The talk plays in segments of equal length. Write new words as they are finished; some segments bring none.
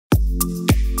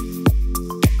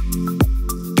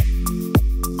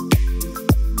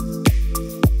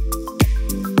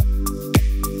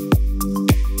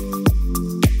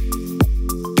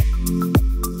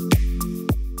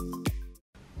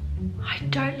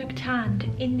look tanned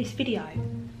in this video.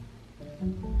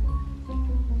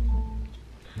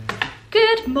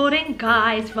 Good morning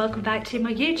guys, welcome back to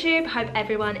my YouTube. Hope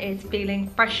everyone is feeling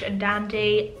fresh and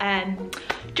dandy.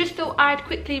 Just thought I'd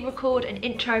quickly record an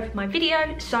intro for my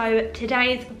video. So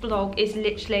today's vlog is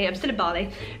literally, I'm still in Bali.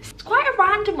 It's quite a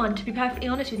random one, to be perfectly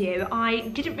honest with you. I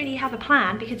didn't really have a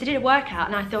plan because I did a workout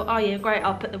and I thought, oh yeah, great,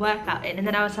 I'll put the workout in. And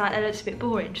then I was like, that looks a bit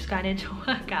boring just going into a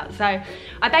workout. So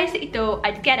I basically thought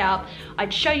I'd get up,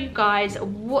 I'd show you guys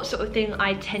what sort of thing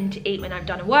I tend to eat when I've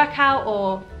done a workout,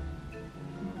 or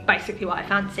basically what I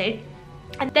fancy.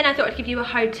 And then I thought I'd give you a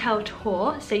hotel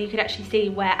tour so you could actually see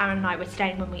where Aaron and I were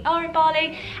staying when we are in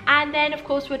Bali. And then of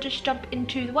course we'll just jump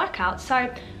into the workout.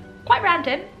 So quite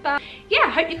random, but yeah, I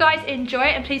hope you guys enjoy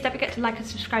it, and please don't forget to like and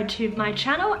subscribe to my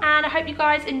channel, and I hope you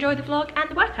guys enjoy the vlog and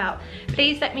the workout.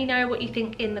 Please let me know what you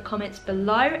think in the comments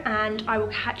below, and I will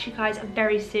catch you guys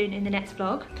very soon in the next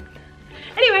vlog.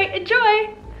 Anyway,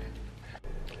 enjoy!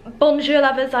 Bonjour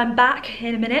lovers, I'm back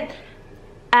in a minute.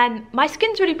 My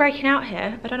skin's really breaking out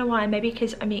here. I don't know why, maybe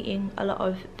because I'm eating a lot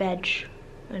of veg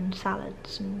and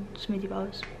salads and smoothie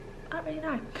bowls. I don't really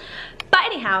know. But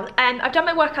anyhow, I've done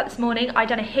my workout this morning. I've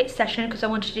done a HIIT session because I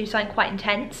wanted to do something quite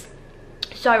intense.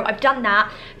 So I've done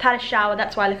that, I've had a shower,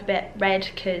 that's why I look a bit red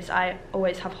because I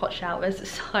always have hot showers.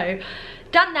 So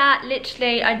done that,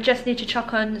 literally I just need to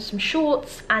chuck on some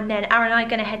shorts, and then Aaron and I are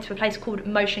going to head to a place called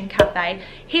Motion Cafe.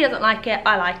 He doesn't like it,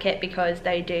 I like it because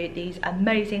they do these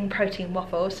amazing protein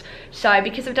waffles. So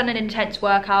because I've done an intense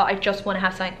workout, I just want to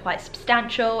have something quite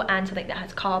substantial and something that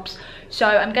has carbs. So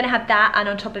I'm going to have that, and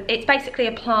on top of it's basically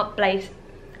a plant-based,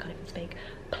 I can't even speak,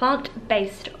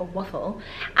 plant-based waffle,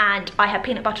 and I have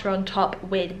peanut butter on top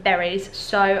with berries.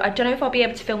 So I don't know if I'll be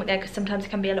able to film it there because sometimes it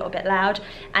can be a little bit loud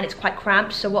and it's quite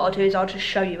cramped. So what I'll do is I'll just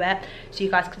show you it so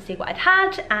you guys can see what I've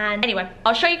had. And anyway,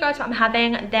 I'll show you guys what I'm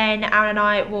having, then Aaron and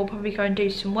I will probably go and do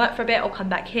some work for a bit or come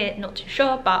back here, not too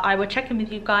sure, but I will check in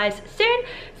with you guys soon.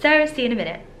 So see you in a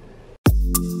minute.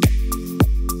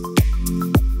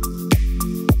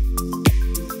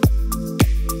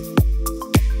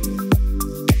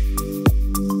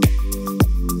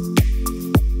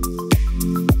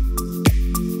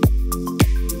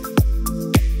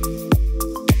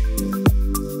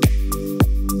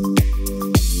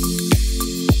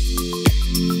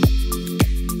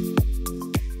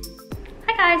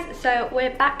 So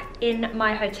we're back in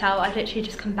my hotel. I've literally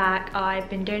just come back. I've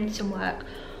been doing some work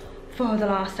for the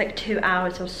last like 2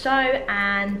 hours or so,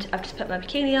 and I've just put my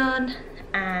bikini on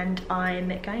and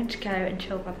I'm going to go and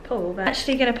chill by the pool. But I'm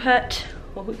actually gonna put,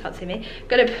 well, you can't see me,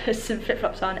 gonna put some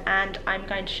flip-flops on, and I'm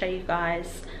going to show you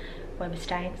guys where we're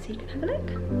staying so you can have a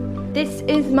look. This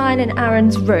is mine and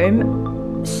Aaron's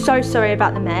room. So sorry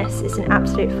about the mess, it's an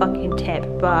absolute fucking tip,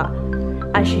 but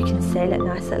as you can see, look,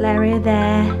 nice little area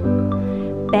there.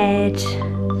 Bed,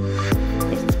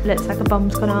 it looks like a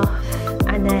bomb's gone off,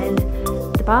 and then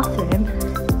the bathroom,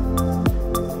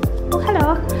 oh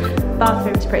hello,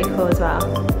 bathroom's pretty cool as well,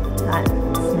 that's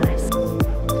nice.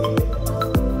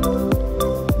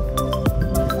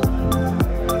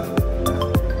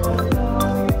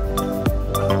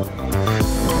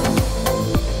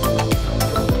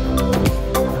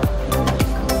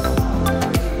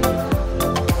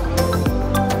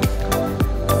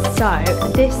 So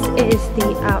this is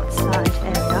the outside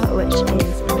area, which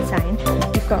is insane.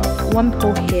 You've got one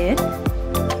pool here,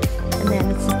 and then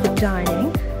this is the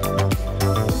dining.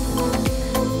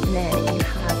 And then you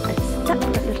have a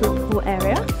separate little pool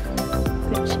area,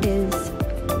 which is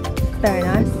very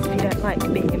nice if you don't like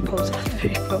being in pools with other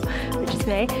people, which is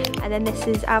me. And then this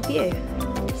is our view.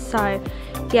 So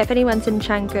yeah, if anyone's in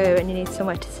Canggu and you need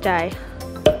somewhere to stay,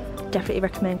 definitely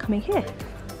recommend coming here.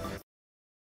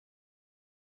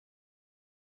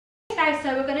 Okay,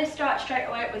 so we're going to start straight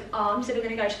away with arms. So we're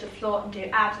going to go to the floor and do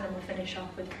abs, and then we'll finish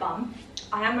off with bum.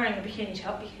 I am wearing a bikini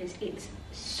top because it's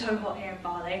so hot here in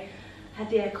Bali. I had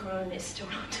the aircon on and it's still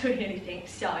not doing anything.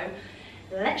 So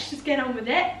let's just get on with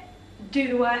it. Do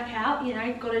the workout, you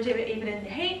know, got to do it even in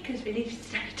the heat because we need to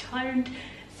stay toned.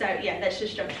 So yeah, let's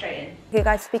just jump straight in. Okay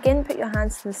guys, to begin, put your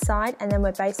hands to the side, and then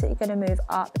we're basically going to move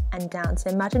up and down. So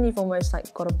imagine you've almost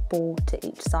like got a ball to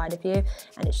each side of you,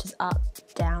 and it's just up,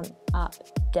 down, up,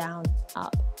 down,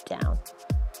 up, down.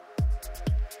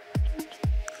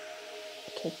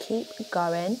 Okay, keep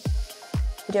going.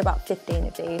 We do about 15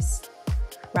 of these.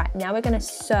 Right, now we're going to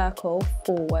circle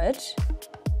forward.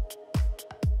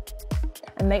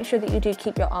 And make sure that you do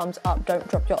keep your arms up, don't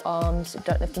drop your arms,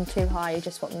 don't lift them too high, you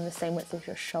just want them the same width as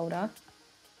your shoulder.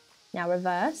 Now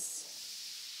reverse.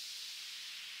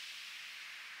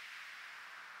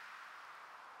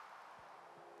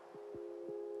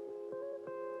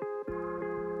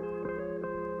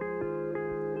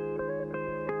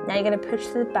 Now you're going to push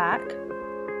to the back.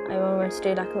 I almost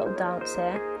do like a little dance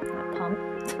here, like pump.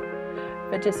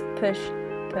 But just push,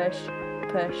 push,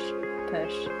 push,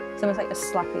 push. It's almost like you're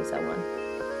slapping someone.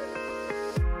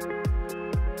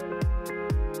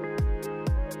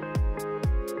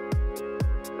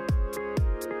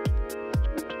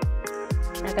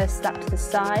 Now go slap to the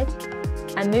side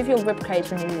and move your rib cage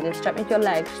when you do this. Don't move your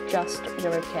legs, just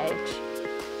your rib cage.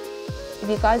 If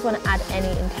you guys want to add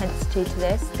any intensity to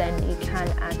this, then you can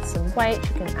add some weights.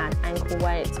 You can add ankle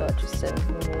weights or just some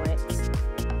normal weights.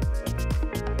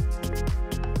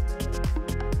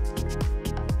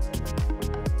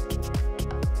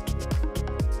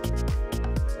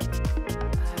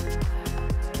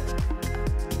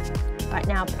 Right,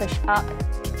 now push up.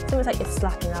 It's almost like you're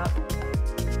slapping up.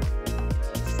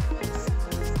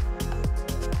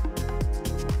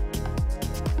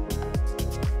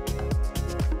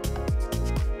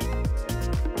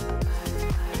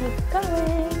 Keep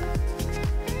going.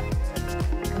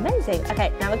 Amazing.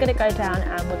 Okay, now we're going to go down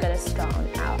and we're going to start on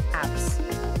our abs.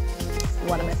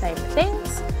 One of my favourite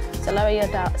things. So lower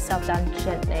yourself down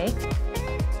gently.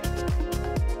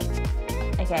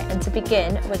 Okay, and to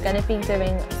begin, we're going to be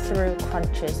doing through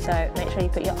crunches. So make sure you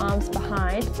put your arms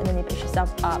behind and then you push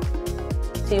yourself up.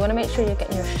 So you want to make sure you're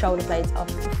getting your shoulder blades off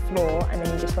the floor, and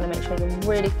then you just want to make sure you're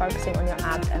really focusing on your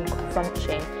abs and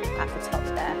crunching at the top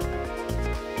there.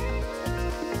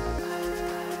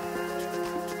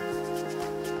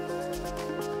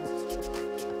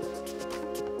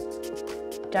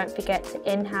 Don't forget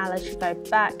to inhale as you go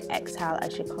back, exhale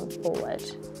as you come forward.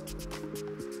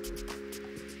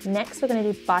 Next, we're going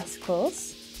to do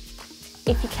bicycles.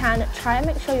 If you can, try and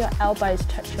make sure your elbows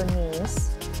touch your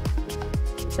knees.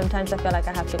 Sometimes I feel like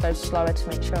I have to go slower to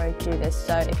make sure I do this.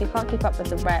 So if you can't keep up with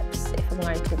the reps, if I'm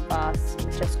going too fast,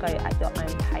 just go at your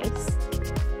own pace.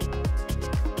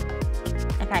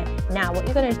 Okay, now what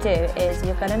you're going to do is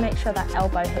you're going to make sure that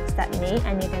elbow hits that knee,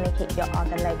 and you're going to keep your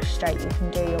other leg straight. You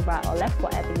can do your right or left,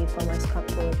 whatever you feel most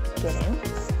comfortable with beginning.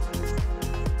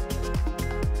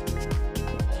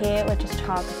 Here we're just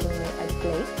targeting the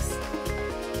obliques.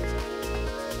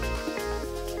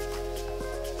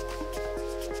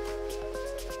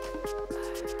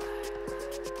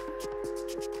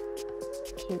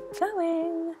 Keep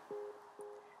going.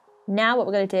 Now what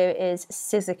we're going to do is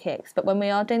scissor kicks, but when we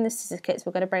are doing the scissor kicks,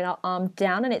 we're going to bring our arm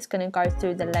down and it's going to go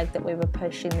through the leg that we were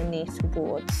pushing the knee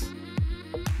towards,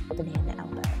 the knee and the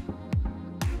elbow.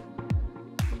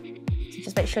 So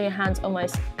just make sure your hands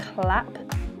almost clap.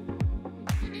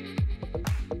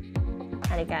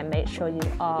 And again, make sure you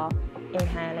are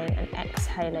inhaling and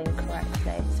exhaling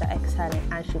correctly. So exhaling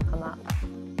as you come up.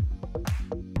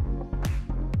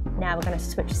 Now we're going to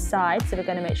switch sides, so we're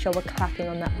going to make sure we're clapping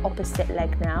on the opposite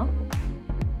leg now.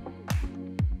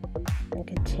 And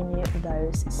continue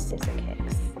those scissor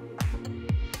kicks.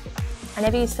 I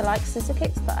never used to like scissor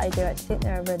kicks, but I do actually think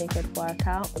they're a really good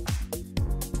workout.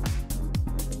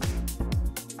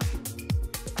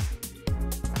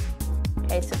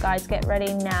 Okay, so guys, get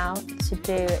ready now to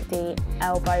do the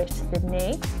elbow to the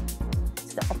knee.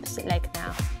 It's the opposite leg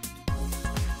now.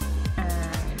 And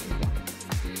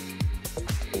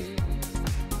 1, 2,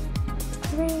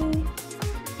 3,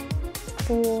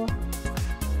 4.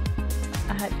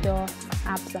 I hope your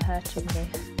abs are hurting me.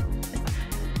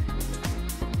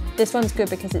 This one's good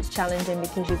because it's challenging,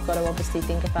 because you've got to obviously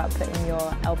think about putting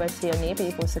your elbow to your knee, but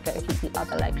you've also got to keep the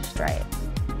other leg straight.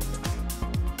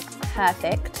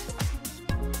 Perfect.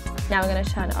 Now we're going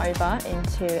to turn over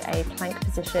into a plank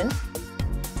position.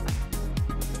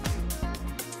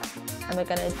 And we're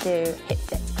going to do hip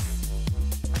dips.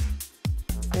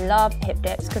 Love hip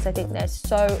dips because I think they're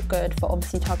so good for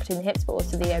obviously targeting the hips, but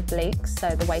also the obliques, so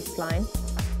the waistline.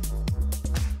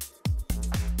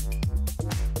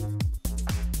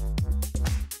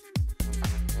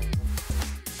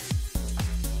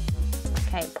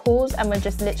 Okay, pause, and we're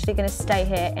just literally going to stay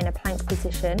here in a plank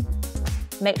position.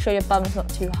 Make sure your bum's not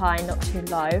too high, not too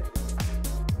low.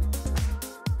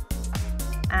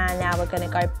 And now we're going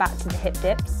to go back to the hip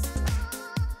dips.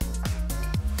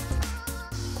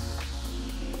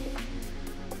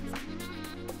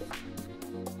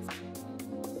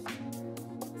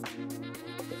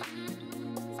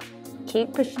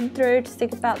 Keep pushing through, just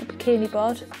think about the bikini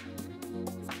bod.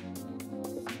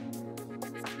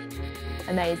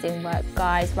 Amazing work,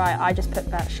 guys. Right, I just put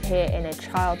that here in a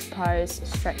child's pose,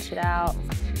 stretch it out.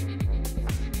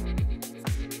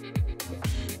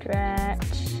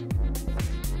 Stretch.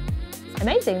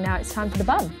 Amazing, now it's time for the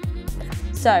bum.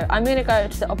 So I'm going to go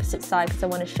to the opposite side because I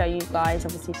want to show you guys,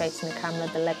 obviously facing the camera,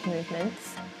 the leg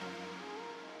movements.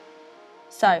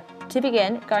 So to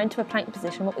begin, go into a plank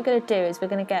position. What we're going to do is we're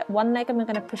going to get one leg and we're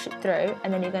going to push it through,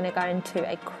 and then you're going to go into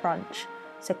a crunch.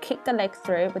 So kick the leg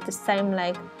through with the same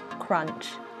leg, crunch.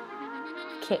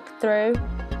 Kick through,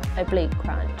 oblique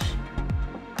crunch.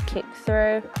 Kick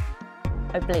through,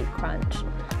 oblique crunch.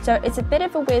 So it's a bit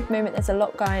of a weird movement, there's a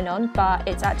lot going on, but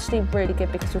it's actually really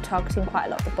good because we're targeting quite a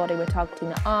lot of the body. We're targeting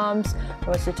the arms,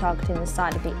 we're also targeting the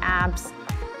side of the abs,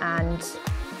 and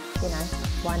you know,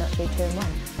 why not do 2 in 1?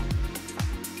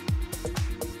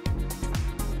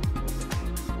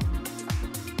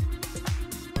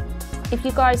 If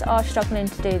you guys are struggling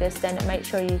to do this, then make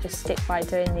sure you just stick by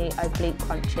doing the oblique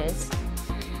crunches.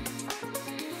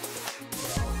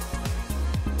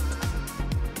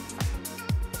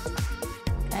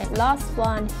 Okay, last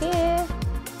one here.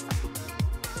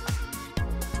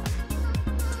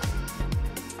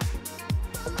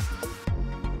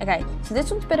 Okay, so this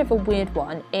one's a bit of a weird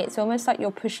one. It's almost like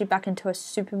you're pushing back into a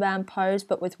Superman pose,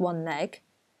 but with one leg.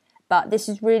 But this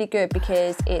is really good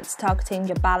because it's targeting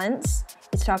your balance,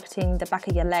 it's targeting the back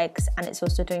of your legs, and it's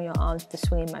also doing your arms with the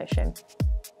swinging motion.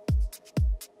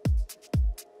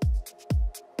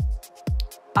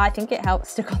 I think it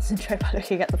helps to concentrate by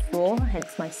looking at the floor,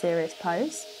 hence my serious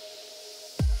pose.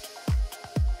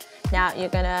 Now you're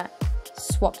gonna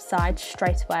swap sides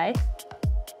straight away.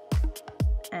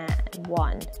 And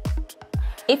 1.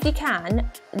 If you can,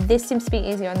 this seems to be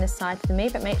easier on this side for me,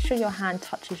 but make sure your hand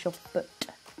touches your foot.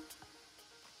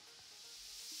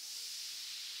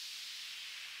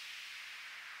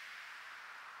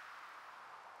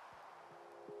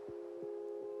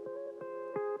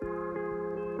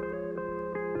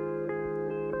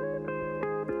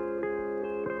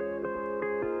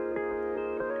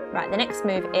 Right, the next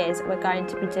move is we're going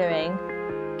to be doing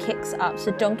kicks up,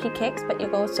 so donkey kicks, but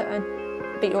you're also going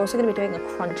to be doing a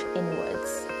crunch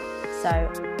inwards. So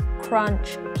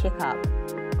crunch, kick up,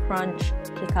 crunch,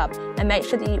 kick up, and make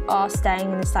sure that you are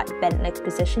staying in this like bent leg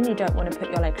position. You don't want to put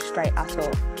your legs straight at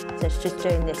all. So it's just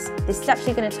doing this. This is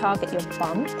actually going to target your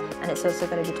bum, and it's also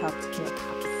going to be targeting your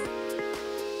abs.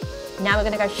 Now we're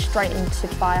going to go straight into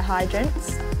fire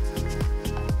hydrants.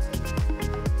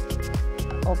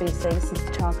 Obviously this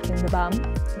is targeting the bum,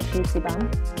 the juicy bum.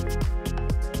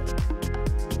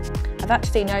 I've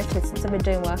actually noticed since I've been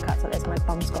doing workouts like this, my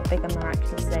bum's got bigger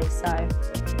miraculously, so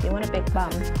if you want a big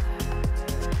bum,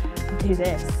 do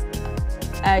this.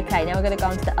 Okay, now we're going to go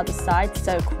on to the other side,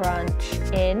 so crunch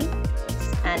in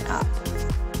and up,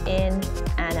 in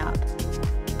and up.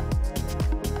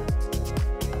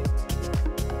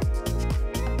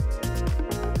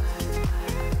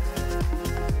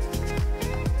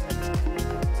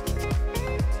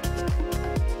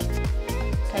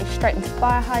 Okay, straight into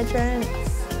fire hydrants.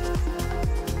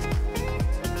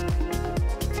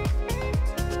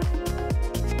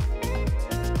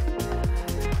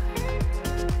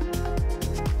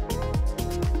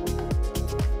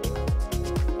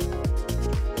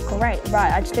 Great,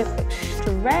 right, I just do a quick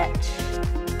stretch.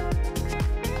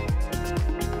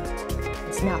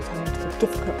 It's now time into a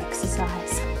difficult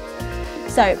exercise.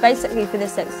 So basically for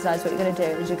this exercise, what you're going to do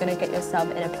is you're going to get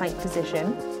yourself in a plank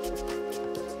position.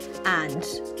 And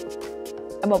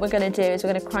what we're going to do is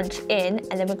we're going to crunch in,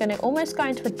 and then we're going to almost go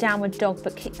into a downward dog,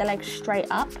 but kick the leg straight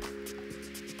up.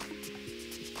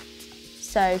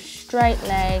 So straight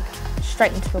leg,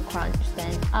 straight into a crunch,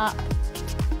 then up,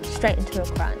 straight into a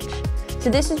crunch. So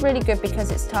this is really good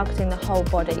because it's targeting the whole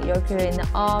body. You're doing the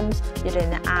arms, you're doing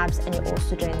the abs, and you're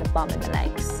also doing the bum and the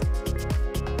legs.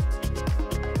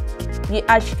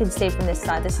 As you can see from this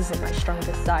side, this isn't my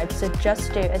strongest side, so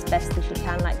just do as best as you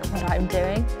can, like what I'm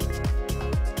doing.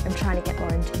 I'm trying to get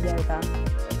more into yoga.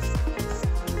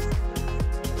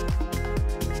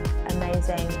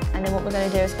 Amazing. And then what we're going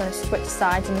to do is we're going to switch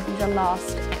sides, and this is your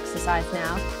last exercise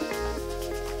now.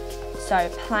 So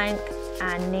plank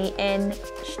and knee in,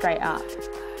 straight up.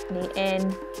 Knee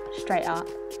in, straight up.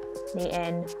 Knee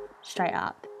in, straight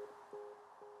up.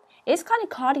 It's kind of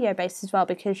cardio based as well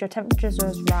because your temperatures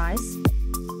will rise.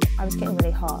 I was getting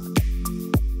really hot.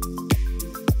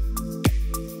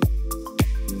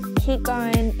 Keep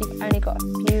going, you've only got a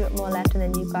few more left and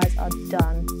then you guys are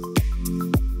done.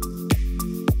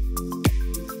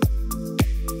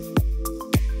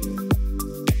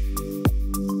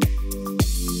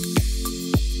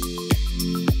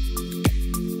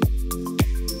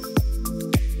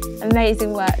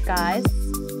 Amazing work, guys.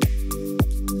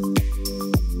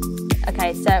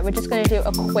 Okay, so we're just going to do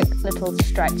a quick little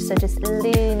stretch. So just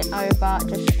lean over,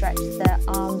 just stretch the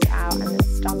arms out and the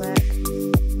stomach.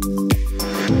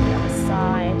 The other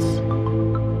side.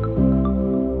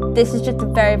 This is just a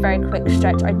very, very quick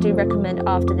stretch. I do recommend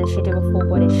after this you do a full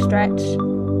body stretch.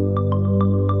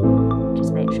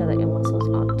 Just make sure that your muscles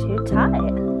are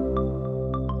tight.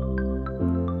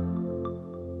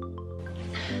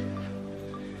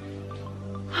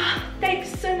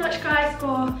 Thanks so much guys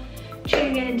for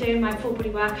tuning in and doing my full body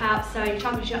workout. So your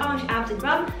target, your arms, your abs and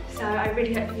bum. So I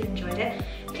really hope you enjoyed it.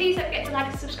 Please don't forget to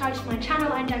like and subscribe to my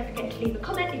channel, and don't forget to leave a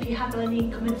comment if you have any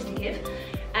comments to give.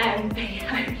 But yeah,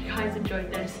 I hope you guys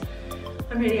enjoyed this.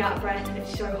 I'm really out of breath and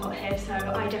it's so hot here, so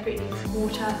I definitely need some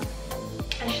water,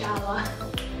 a shower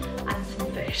and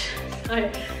some food. So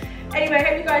anyway, I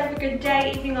hope you guys have a good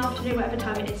day, evening, afternoon, whatever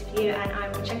time it is for you, and I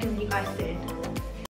will check in with you guys soon.